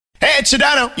it's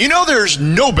Sedano. You know there's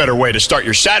no better way to start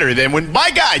your Saturday than when my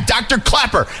guy, Dr.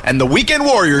 Clapper, and the Weekend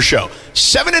Warrior Show,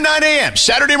 7 to 9 a.m.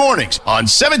 Saturday mornings on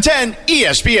 710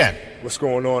 ESPN. What's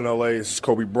going on, LA? This is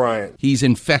Kobe Bryant. He's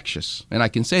infectious, and I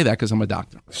can say that because I'm a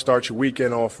doctor. Start your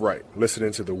weekend off right.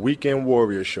 Listening to the Weekend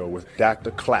Warrior Show with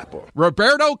Dr. Clapper.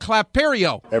 Roberto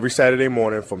Claperio. Every Saturday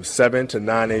morning from 7 to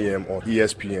 9 a.m. on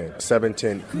ESPN,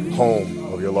 710,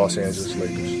 home of your Los Angeles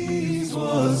Lakers.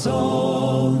 Was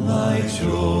all my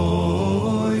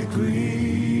joy,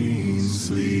 green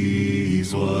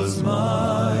sleeves was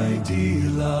my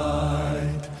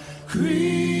delight,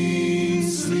 green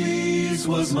sleeves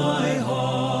was my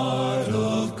heart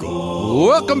of gold.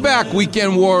 Welcome back,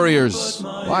 Weekend Warriors.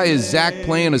 Why is Zach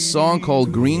playing a song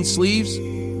called Green Sleeves?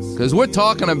 Because we're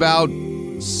talking about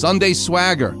Sunday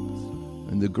swagger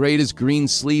and the greatest green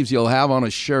sleeves you'll have on a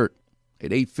shirt.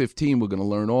 At 8:15, we're going to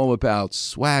learn all about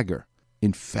swagger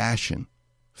in fashion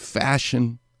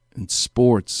and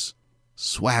sports,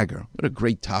 swagger. What a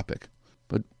great topic.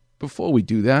 But before we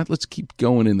do that, let's keep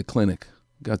going in the clinic.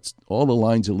 Got all the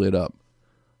lines are lit up.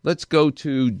 Let's go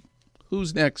to,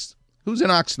 who's next? Who's in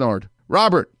Oxnard?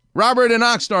 Robert in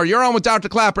Oxnard. You're on with Dr.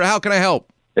 Clapper. How can I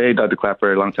help? Hey, Dr.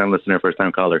 Clapper, long-time listener,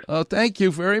 first-time caller. Oh, thank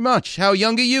you very much. How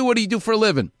young are you? What do you do for a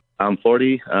living? I'm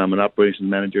 40. I'm an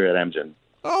operations manager at Amgen.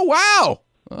 Oh, wow.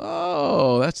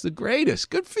 Oh, that's the greatest.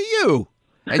 Good for you.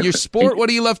 And your sport, what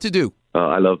do you love to do?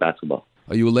 I love basketball.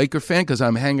 Are you a Laker fan? Because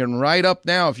I'm hanging right up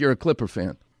now if you're a Clipper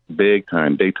fan. Big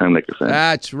time Laker fan.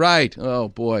 That's right. Oh,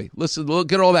 boy. Listen,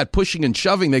 look at all that pushing and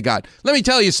shoving they got. Let me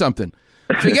tell you something.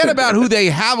 Forget about who they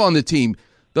have on the team.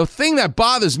 The thing that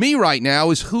bothers me right now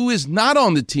is who is not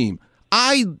on the team.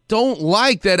 I don't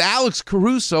like that Alex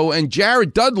Caruso and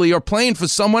Jared Dudley are playing for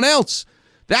someone else.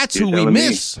 That's who we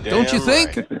miss, don't you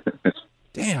think? Right.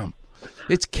 Damn.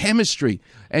 It's chemistry.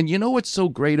 And you know what's so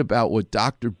great about what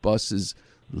Dr. Buss's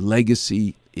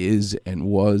legacy is and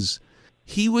was?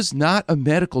 He was not a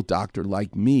medical doctor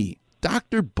like me.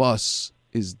 Dr. Buss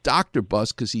is Dr.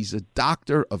 Buss because he's a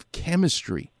doctor of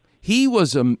chemistry. He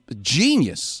was a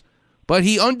genius, but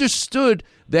he understood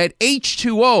that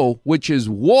H2O, which is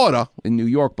water, in New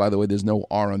York, by the way, there's no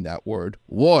R on that word,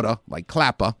 water, like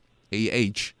Clapper,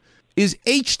 A-H, is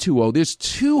H2O. There's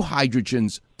two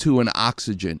hydrogens to an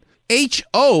oxygen.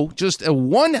 HO, just a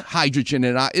one hydrogen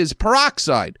is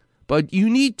peroxide, but you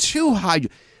need two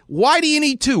hydrogen. Why do you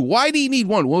need two? Why do you need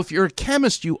one? Well, if you're a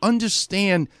chemist, you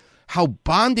understand how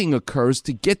bonding occurs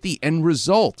to get the end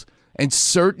result, and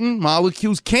certain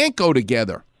molecules can't go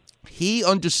together. He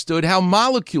understood how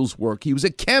molecules work. He was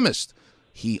a chemist.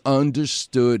 He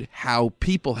understood how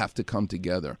people have to come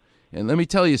together. And let me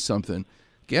tell you something.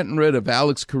 Getting rid of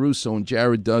Alex Caruso and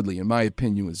Jared Dudley, in my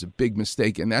opinion, was a big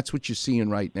mistake, and that's what you're seeing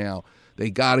right now. They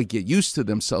got to get used to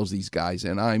themselves, these guys,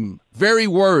 and I'm very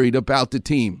worried about the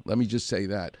team. Let me just say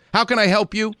that. How can I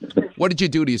help you? What did you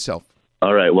do to yourself?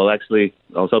 All right. Well, actually,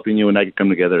 I was hoping you and I could come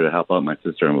together to help out my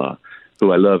sister-in-law,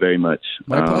 who I love very much.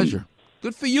 My pleasure.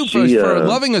 Good for you for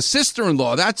loving a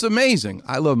sister-in-law. That's amazing.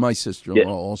 I love my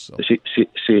sister-in-law also.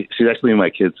 She's actually my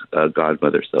kid's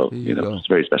godmother, so it's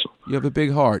very special. You have a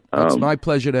big heart. It's my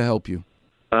pleasure to help you.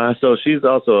 So she's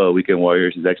also a weekend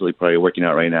warrior. She's actually probably working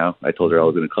out right now. I told her I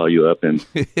was going to call you up and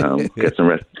get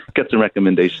some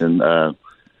recommendation. No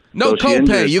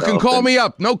copay. You can call me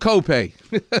up. No copay.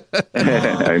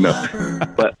 I know,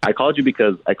 but I called you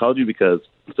because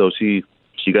so she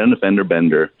got an fender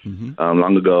bender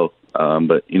long ago.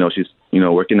 But she's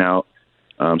working out.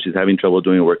 She's having trouble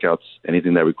doing workouts,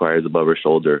 anything that requires above her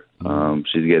shoulder.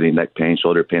 She's getting neck pain,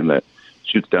 shoulder pain that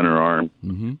shoots down her arm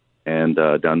and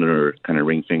down to her kind of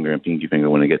ring finger and pinky finger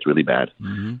when it gets really bad.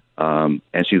 And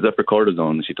she's up for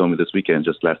cortisone. She told me this weekend,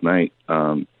 just last night,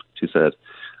 she said,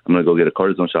 I'm going to go get a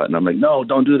cortisone shot. And I'm like, no,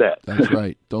 don't do that. That's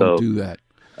right. Don't do that.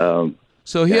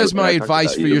 So here's my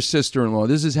advice for your sister-in-law.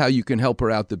 This is how you can help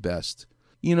her out the best.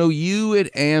 You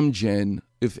at Amgen,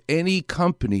 if any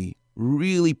company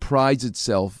really prides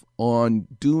itself on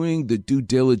doing the due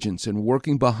diligence and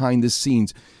working behind the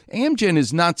scenes, Amgen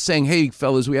is not saying, hey,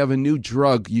 fellas, we have a new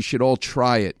drug. You should all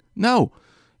try it. No.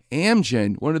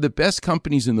 Amgen, one of the best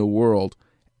companies in the world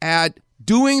at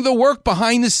doing the work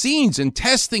behind the scenes and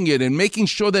testing it and making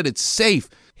sure that it's safe.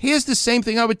 Here's the same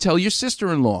thing I would tell your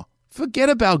sister-in-law. Forget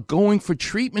about going for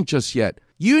treatment just yet.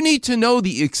 You need to know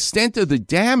the extent of the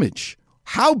damage.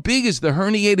 How big is the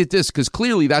herniated disc? Because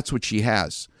clearly that's what she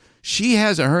has. She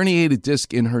has a herniated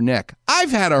disc in her neck.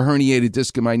 I've had a herniated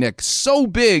disc in my neck so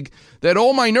big that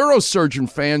all my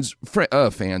neurosurgeon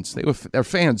they're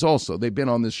fans also. They've been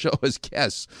on this show as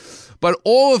guests. But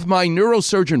all of my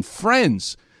neurosurgeon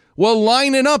friends were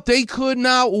lining up. They could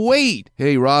not wait.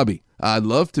 Hey, Robbie, I'd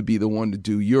love to be the one to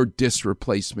do your disc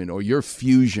replacement or your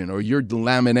fusion or your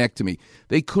laminectomy.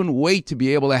 They couldn't wait to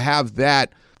be able to have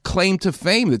that claim to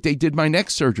fame that they did my neck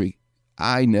surgery.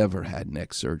 I never had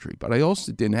neck surgery, but I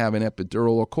also didn't have an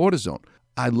epidural or cortisone.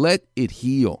 I let it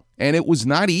heal, and it was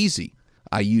not easy.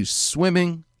 I used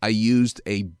swimming. I used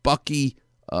a Bucky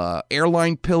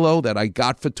airline pillow that I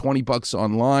got for $20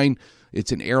 online.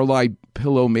 It's an airline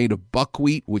pillow made of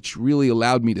buckwheat, which really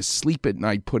allowed me to sleep at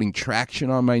night, putting traction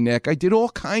on my neck. I did all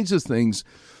kinds of things,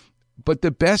 but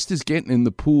the best is getting in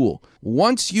the pool.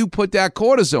 Once you put that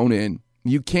cortisone in,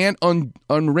 you can't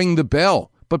unring the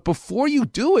bell. But before you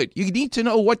do it, you need to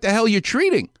know what the hell you're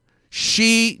treating.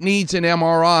 She needs an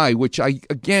MRI, which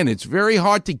it's very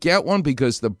hard to get one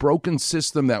because the broken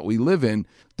system that we live in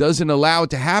doesn't allow it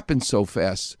to happen so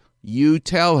fast. You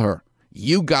tell her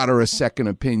you got her a second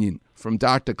opinion from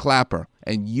Dr. Clapper,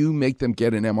 and you make them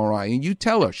get an MRI. And you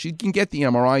tell her she can get the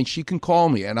MRI and she can call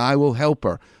me and I will help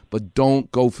her. But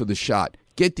don't go for the shot.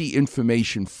 Get the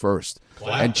information first.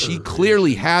 Clapper. And she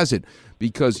clearly has it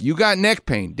because you got neck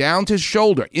pain down to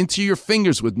shoulder, into your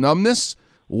fingers with numbness.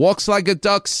 Walks like a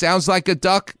duck, sounds like a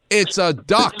duck. It's a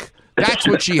duck. That's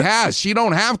what she has. She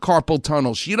don't have carpal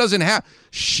tunnel. She has a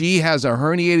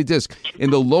herniated disc. In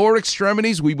the lower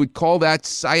extremities, we would call that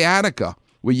sciatica,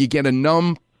 where you get a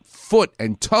numb foot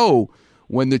and toe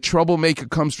when the troublemaker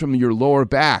comes from your lower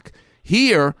back.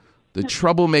 Here, the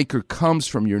troublemaker comes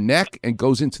from your neck and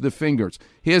goes into the fingers.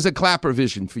 Here's a Clapper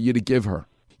vision for you to give her.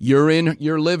 You're in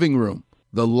your living room.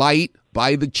 The light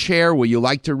by the chair where you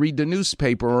like to read the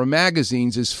newspaper or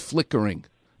magazines is flickering.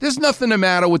 There's nothing the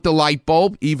matter with the light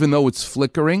bulb, even though it's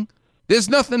flickering. There's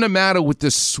nothing the matter with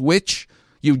the switch.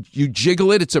 You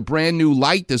jiggle it, it's a brand new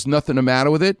light. There's nothing the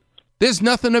matter with it. There's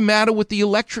nothing the matter with the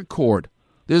electric cord.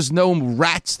 There's no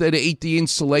rats that ate the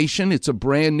insulation. It's a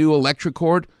brand new electric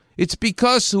cord. It's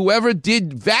because whoever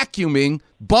did vacuuming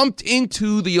bumped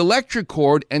into the electric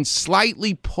cord and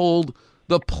slightly pulled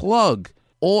the plug.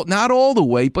 Not all the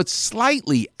way, but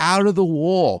slightly out of the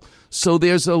wall. So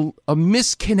there's a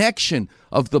misconnection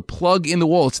of the plug in the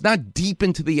wall. It's not deep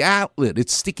into the outlet.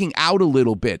 It's sticking out a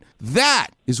little bit. That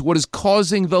is what is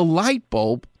causing the light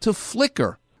bulb to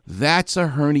flicker. That's a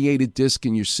herniated disc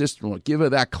in your system. Give her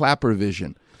that Clapper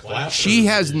vision. She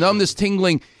has numbness,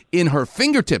 tingling in her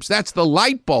fingertips. That's the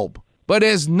light bulb. But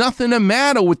there's nothing the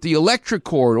matter with the electric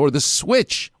cord or the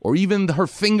switch or even her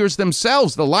fingers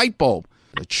themselves, the light bulb.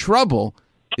 The trouble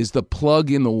is the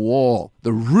plug in the wall,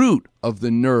 the root of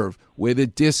the nerve where the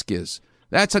disc is.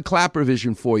 That's a Clapper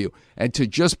vision for you. And to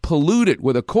just pollute it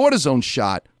with a cortisone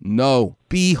shot, no.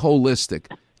 Be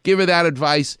holistic. Give her that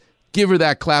advice. Give her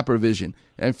that Clapper vision.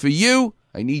 And for you,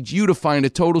 I need you to find a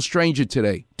total stranger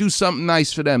today. Do something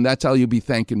nice for them. That's how you'll be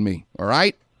thanking me. All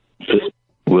right?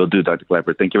 Will do, Dr.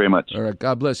 Clapper. Thank you very much. All right.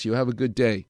 God bless you. Have a good day.